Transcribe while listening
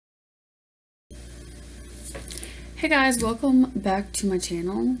Hey guys, welcome back to my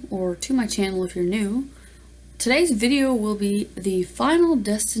channel, or to my channel if you're new. Today's video will be the Final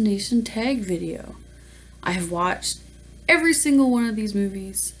Destination tag video. I have watched every single one of these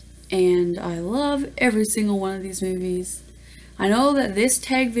movies, and I love every single one of these movies. I know that this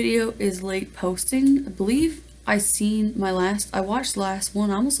tag video is late posting. I believe I watched the last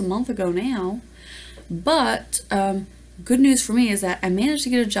one almost a month ago now, but good news for me is that I managed to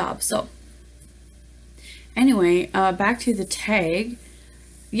get a job, so anyway, back to the tag.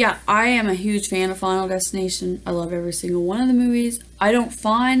 Yeah, I am a huge fan of Final Destination. I love every single one of the movies. I don't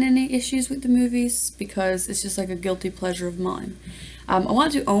find any issues with the movies because it's just like a guilty pleasure of mine. I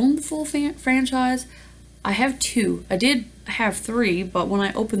want to own the full franchise. I have two. I did have three, but when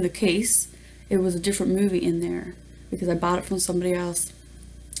I opened the case, it was a different movie in there because I bought it from somebody else.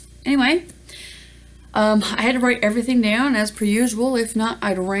 Anyway, I had to write everything down as per usual. If not,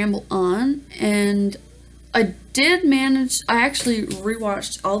 I'd ramble on. And I actually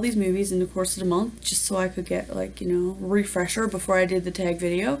rewatched all these movies in the course of the month just so I could get, like, you know, a refresher before I did the tag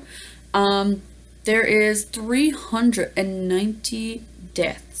video. There is 390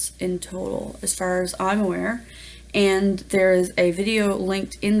 deaths in total as far as I'm aware, and there is a video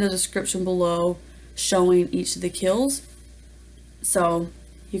linked in the description below showing each of the kills, so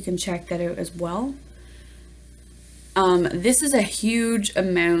you can check that out as well. This is a huge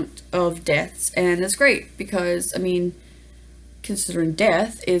amount of deaths, and it's great because, I mean, considering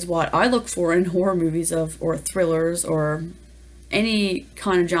death is what I look for in horror movies or thrillers or any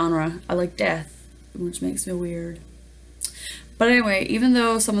kind of genre. I like death, which makes me weird. But anyway, even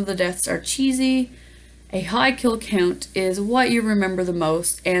though some of the deaths are cheesy, a high kill count is what you remember the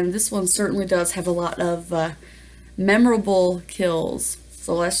most, and this one certainly does have a lot of memorable kills.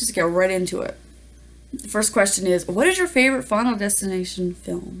 So let's just get right into it. The first question is, what is your favorite Final Destination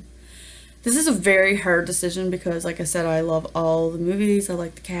film? This is a very hard decision because, like I said, I love all the movies. I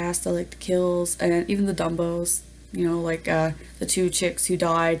like the cast, I like the kills, and even the Dumbos. You know, like the two chicks who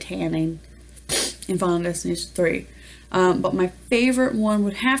died tanning in Final Destination 3. But my favorite one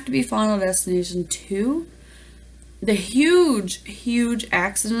would have to be Final Destination 2. The huge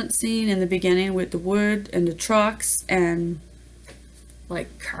accident scene in the beginning with the wood and the trucks and,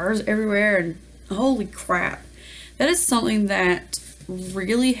 like, cars everywhere, and holy crap, that is something that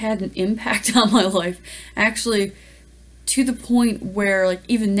really had an impact on my life, actually, to the point where, like,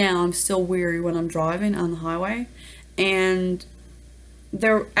 even now I'm still weary when I'm driving on the highway. And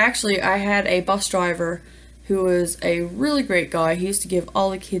I had a bus driver who was a really great guy. He used to give all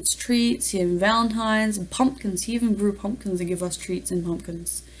the kids treats. He had Valentine's and pumpkins. He even grew pumpkins to give us treats and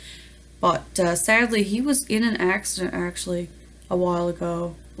pumpkins. But sadly, he was in an accident actually a while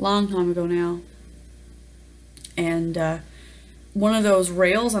ago, a long time ago now. And one of those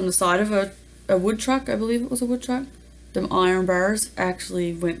rails on the side of a wood truck, I believe it was a wood truck, the iron bars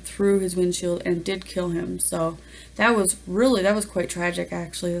actually went through his windshield and did kill him. So that was quite tragic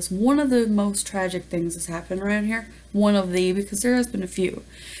actually. That's one of the most tragic things that's happened around here. Because there has been a few.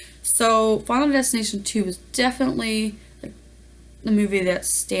 So Final Destination 2 is definitely, like, the movie that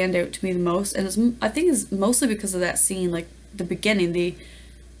stand out to me the most, and I think it's mostly because of that scene, like the beginning,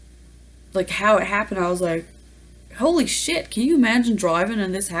 like how it happened. I was like, holy shit, can you imagine driving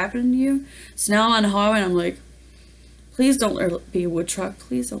and this happening to you? So now I'm on the highway and I'm like, please don't let it be a wood truck.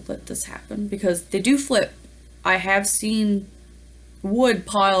 Please don't let this happen, because they do flip. I have seen wood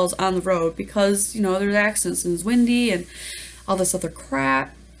piles on the road because, you know, there's accidents and it's windy and all this other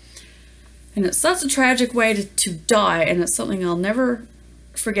crap. And it's such a tragic way to die, and it's something I'll never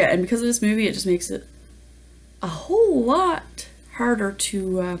forget. And because of this movie, it just makes it a whole lot harder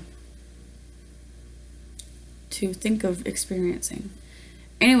to think of experiencing.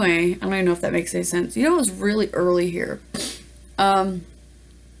 Anyway, I don't even know if that makes any sense. You know, it was really early here. So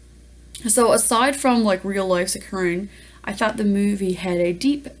aside from, like, real life's occurring, I thought the movie had a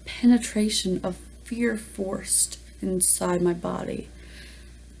deep penetration of fear forced inside my body.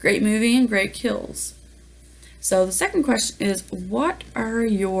 Great movie and great kills. So the second question is, what are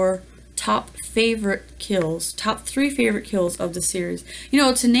your top favorite kills, top 3 favorite kills of the series? You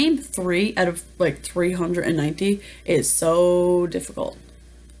know, to name 3 out of, like, 390 is so difficult.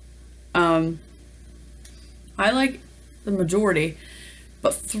 I like the majority,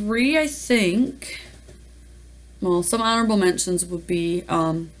 but 3, I think, well, some honorable mentions would be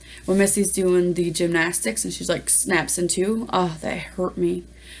when Missy's doing the gymnastics and she's, like, snaps in two. Oh, that hurt me.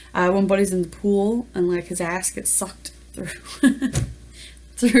 When Buddy's in the pool and, like, his ass gets sucked through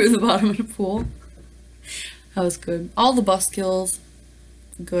through the bottom of the pool. That was good. All the bus kills,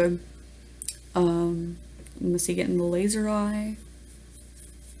 good. Missy getting the laser eye.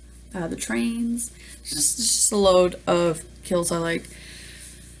 The trains, just a load of kills I like.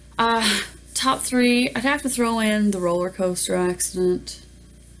 Top 3, I'd have to throw in the roller coaster accident.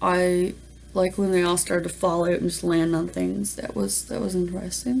 I like when they all started to fall out and just land on things. That was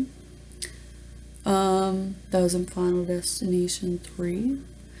interesting. That was in Final Destination 3.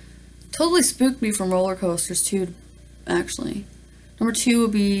 Totally spooked me from roller coasters too, actually. Number 2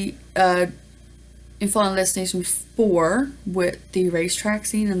 would be in Final Destination 4 with the racetrack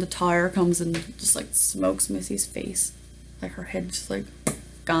scene, and the tire comes and just like smokes Missy's face. Like her head just like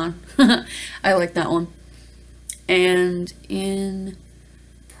gone. I like that one. And in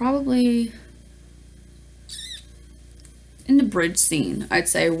probably in the bridge scene, I'd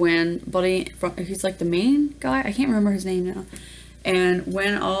say when Buddy, he's like the main guy, I can't remember his name now, and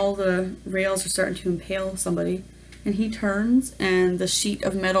when all the rails are starting to impale somebody and he turns and the sheet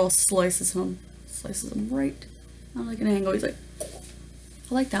of metal slices him right on like an angle. He's like,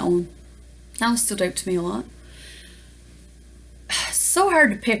 I like that one. That one stood out to me a lot. So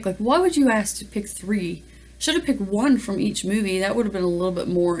hard to pick. Like, why would you ask to pick 3? Should have picked 1 from each movie. That would have been a little bit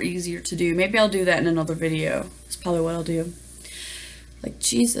more easier to do. Maybe I'll do that in another video. That's probably what I'll do. Like,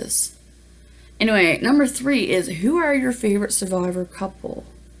 Jesus. Anyway, number 3 is, who are your favorite survivor couple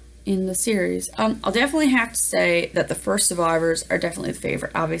in the series? I'll definitely have to say that the first survivors are definitely the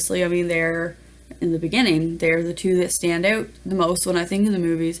favorite. Obviously, I mean, they're in the beginning, they're the 2 that stand out the most when I think of the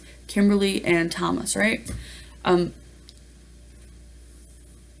movies, Kimberly and Thomas, right? I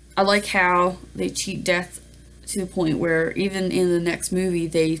like how they cheat death to the point where even in the next movie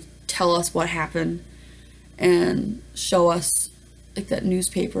they tell us what happened and show us like that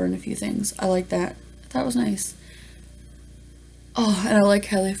newspaper and a few things. I like that. That was nice. Oh, and I like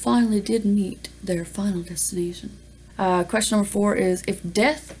how they finally did meet their final destination. Question number 4 is, if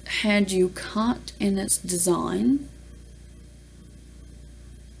death had you caught in its design,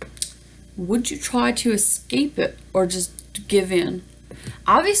 would you try to escape it or just give in?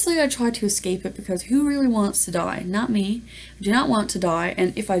 Obviously, I try to escape it because who really wants to die? Not me. I do not want to die,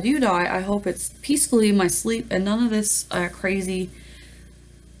 and if I do die, I hope it's peacefully in my sleep and none of this crazy,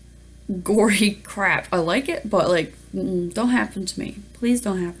 gory crap. I like it, but like, don't happen to me. Please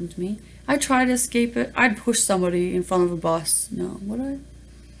don't happen to me. I try to escape it. I'd push somebody in front of a bus. No, would I? I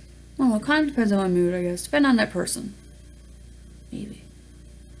don't know. It kind of depends on my mood, I guess. Depend on that person. Maybe.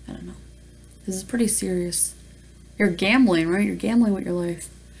 I don't know. This is pretty serious. You're gambling, right? You're gambling with your life.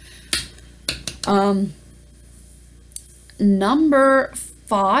 Number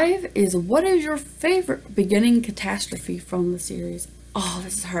 5 is, what is your favorite beginning catastrophe from the series? Oh,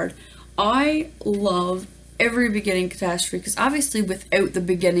 this is hard. I love every beginning catastrophe because obviously without the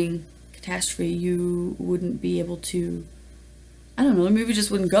beginning catastrophe you wouldn't be able to, I don't know, the movie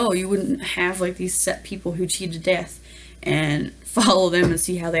just wouldn't go. You wouldn't have like these set people who cheated death and follow them and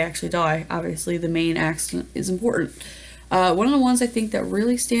see how they actually die. Obviously the main accident is important. One of the ones I think that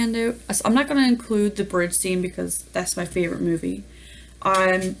really stand out, I'm not going to include the bridge scene because that's my favorite movie.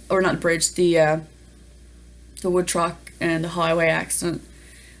 Or not bridge, the wood truck and the highway accident.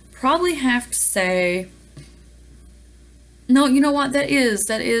 Probably have to say, no, you know what, that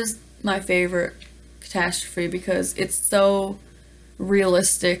is my favorite catastrophe because it's so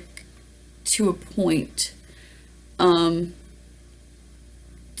realistic to a point.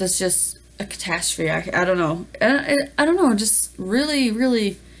 That's just a catastrophe. I don't know. I don't know. It just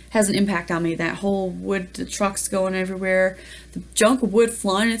really has an impact on me. That whole wood, the trucks going everywhere, the junk of wood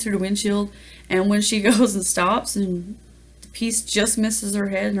flying through the windshield, and when she goes and stops and the piece just misses her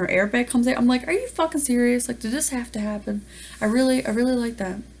head and her airbag comes out, I'm like, are you fucking serious? Like, did this have to happen? I really like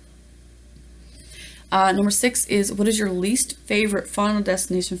that. Number 6 is, what is your least favorite Final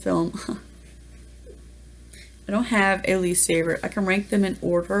Destination film? I don't have a least favorite. I can rank them in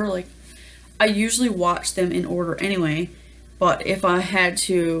order. Like, I usually watch them in order anyway, but if I had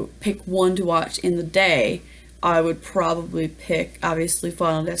to pick one to watch in the day, I would probably pick, obviously,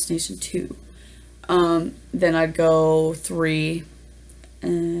 Final Destination 2. Then I'd go 3,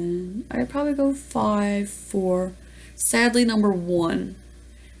 and I'd probably go 5, 4. Sadly, number 1.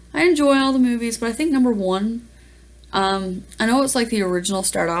 I enjoy all the movies, but I think number 1, I know it's like the original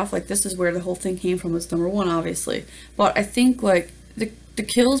start off, like this is where the whole thing came from, it's number 1, obviously. But I think like the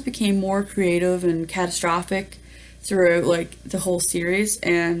kills became more creative and catastrophic throughout like the whole series,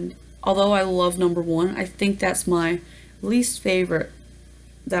 and although I love number 1, I think that's my least favorite.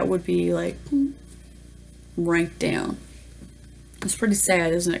 That would be like ranked down. It's pretty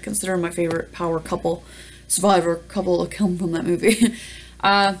sad, isn't it, considering my favorite power couple, survivor couple come from that movie.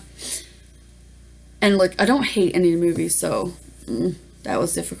 And like, I don't hate any movies, so that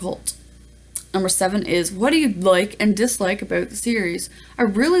was difficult. Number 7 is, what do you like and dislike about the series? I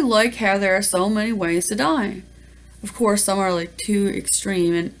really like how there are so many ways to die. Of course, some are like too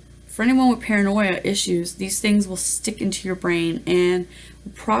extreme, and for anyone with paranoia issues, these things will stick into your brain and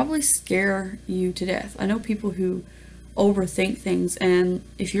will probably scare you to death. I know people who overthink things, and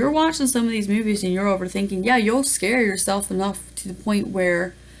if you're watching some of these movies and you're overthinking, yeah, you'll scare yourself enough to the point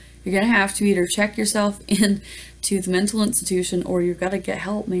where you're gonna have to either check yourself into the mental institution, or you've got to get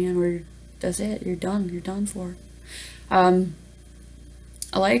help, man, or that's it, you're done for. I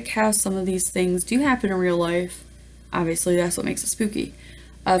like how some of these things do happen in real life. Obviously, that's what makes it spooky.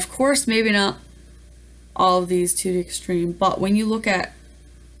 Of course, maybe not all of these to the extreme, but when you look at,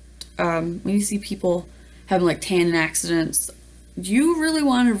 when you see people having like tanning accidents, you really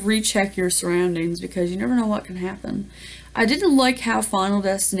want to recheck your surroundings because you never know what can happen. I didn't like how Final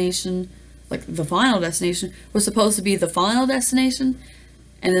Destination, like the Final Destination, was supposed to be the final destination,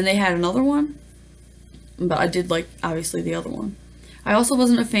 and then they had another one, but I did like, obviously, the other one. I also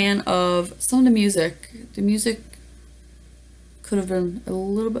wasn't a fan of some of the music. The music could have been a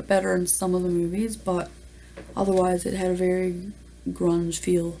little bit better in some of the movies, but otherwise it had a very grunge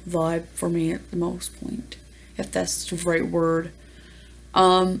feel vibe for me at the most point, if that's the right word.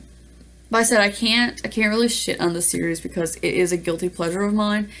 But I said I can't really shit on the series because it is a guilty pleasure of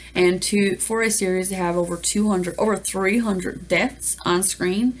mine, and for a series to have over 300 deaths on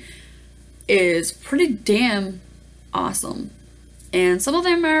screen is pretty damn awesome. And some of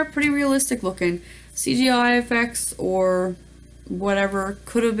them are pretty realistic looking. CGI effects or whatever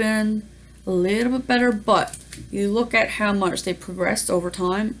could have been a little bit better, but you look at how much they progressed over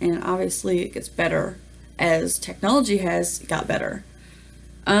time, and obviously it gets better as technology has got better.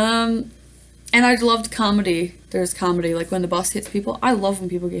 And I loved comedy. There's comedy, like when the bus hits people. I love when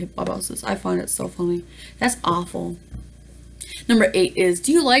people get hit by buses. I find it so funny. That's awful. Number 8 is,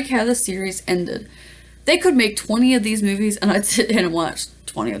 do you like how the series ended? They could make 20 of these movies and I'd sit down and watch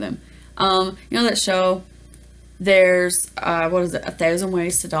 20 of them. You know that show, there's, what is it, 1,000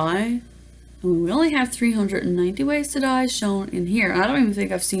 Ways to Die? I mean, we only have 390 Ways to Die shown in here. And I don't even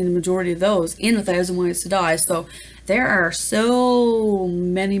think I've seen the majority of those in 1,000 Ways to Die. So there are so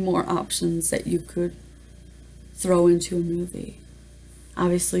many more options that you could throw into a movie.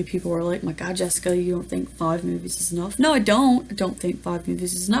 Obviously, people are like, my God, Jessica, you don't think 5 movies is enough? No, I don't. I don't think 5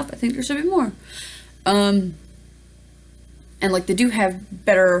 movies is enough. I think there should be more. And like, they do have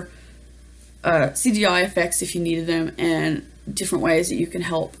better CGI effects if you needed them, and different ways that you can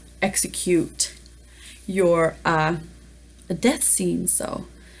help execute your death scene. So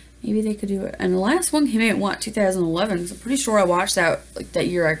maybe they could do it. And the last one came out in what, 2011, because I'm pretty sure I watched that like that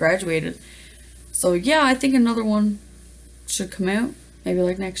year I graduated. So yeah, I think another one should come out maybe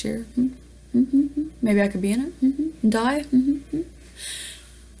like next year. Maybe I could be in it and die.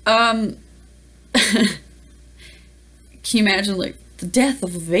 Can you imagine like the death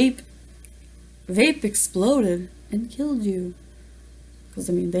of a vape? Vape exploded and killed you. Because,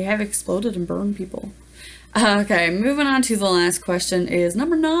 I mean, they have exploded and burned people. Okay, moving on to the last question is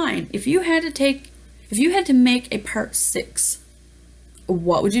number 9. If you had to make a part 6,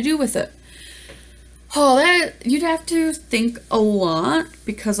 what would you do with it? Oh, that, you'd have to think a lot,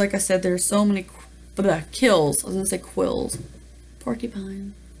 because like I said, there's so many kills. I was gonna say quills.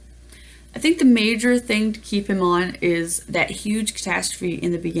 Porcupine. I think the major thing to keep in mind is that huge catastrophe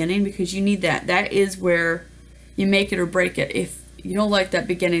in the beginning, because you need that. That is where you make it or break it. If you don't like that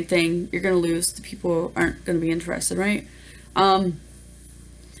beginning thing, you're going to lose. The people aren't going to be interested, right?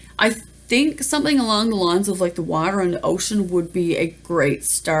 I think something along the lines of like the water and the ocean would be a great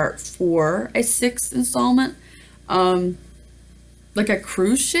start for a 6th installment. Like a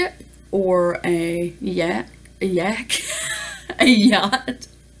cruise ship or a yacht.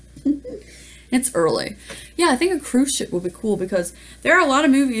 It's early. Yeah, I think a cruise ship would be cool, because there are a lot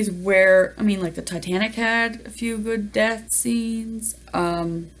of movies where, I mean, like the Titanic had a few good death scenes.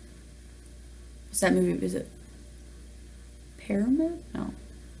 What's that movie? Is it Pyramid? No.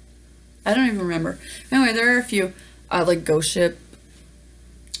 I don't even remember. Anyway, there are a few, like Ghost Ship.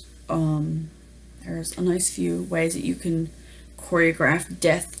 There's a nice few ways that you can choreograph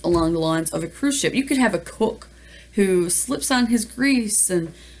death along the lines of a cruise ship. You could have a cook who slips on his grease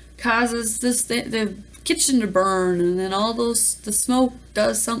and causes the kitchen to burn, and then the smoke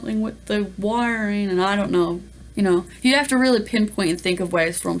does something with the wiring, and I don't know. You know, you have to really pinpoint and think of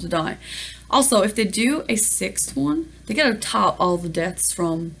ways for them to die. Also, if they do a 6th one, they gotta top all the deaths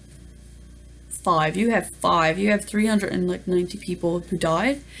from 5. You have 5. You have 390 people who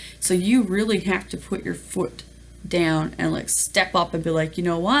died, so you really have to put your foot down and like step up and be like, you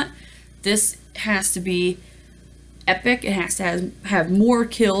know what? This has to be epic. It has to have more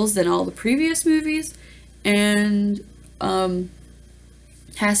kills than all the previous movies, and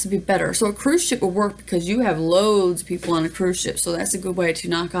has to be better. So a cruise ship will work because you have loads of people on a cruise ship, so that's a good way to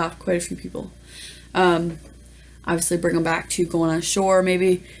knock off quite a few people. Obviously bring them back to going on shore.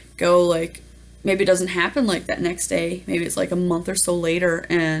 Maybe go like, maybe it doesn't happen like that next day. Maybe it's like a month or so later,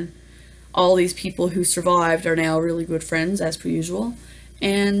 and all these people who survived are now really good friends as per usual.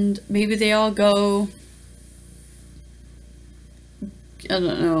 And maybe they all go, I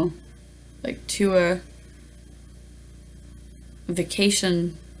don't know, like to a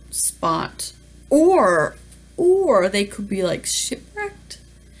vacation spot, or they could be like shipwrecked,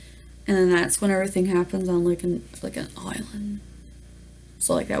 and then that's when everything happens on like an island.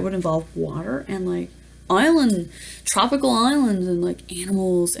 So like that would involve water and like tropical islands, and like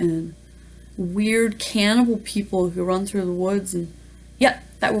animals and weird cannibal people who run through the woods, and yeah,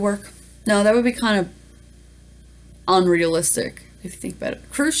 that would work. No, that would be kind of unrealistic if you think about it.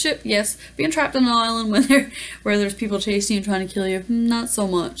 Cruise ship, yes. Being trapped on an island where there's people chasing you, trying to kill you, not so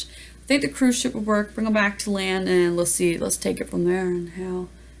much. I think the cruise ship would work. Bring them back to land, and let's take it from there and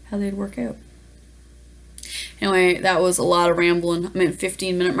how they'd work out. Anyway, that was a lot of rambling. I'm at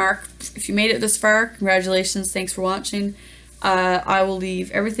 15-minute mark. If you made it this far, congratulations. Thanks for watching. I will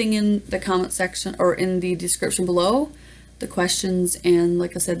leave everything in the comment section or in the description below. The questions and,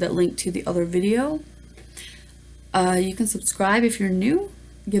 like I said, that link to the other video. You can subscribe if you're new.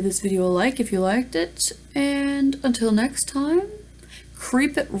 Give this video a like if you liked it. And until next time,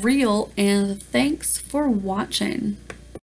 creep it real, and thanks for watching.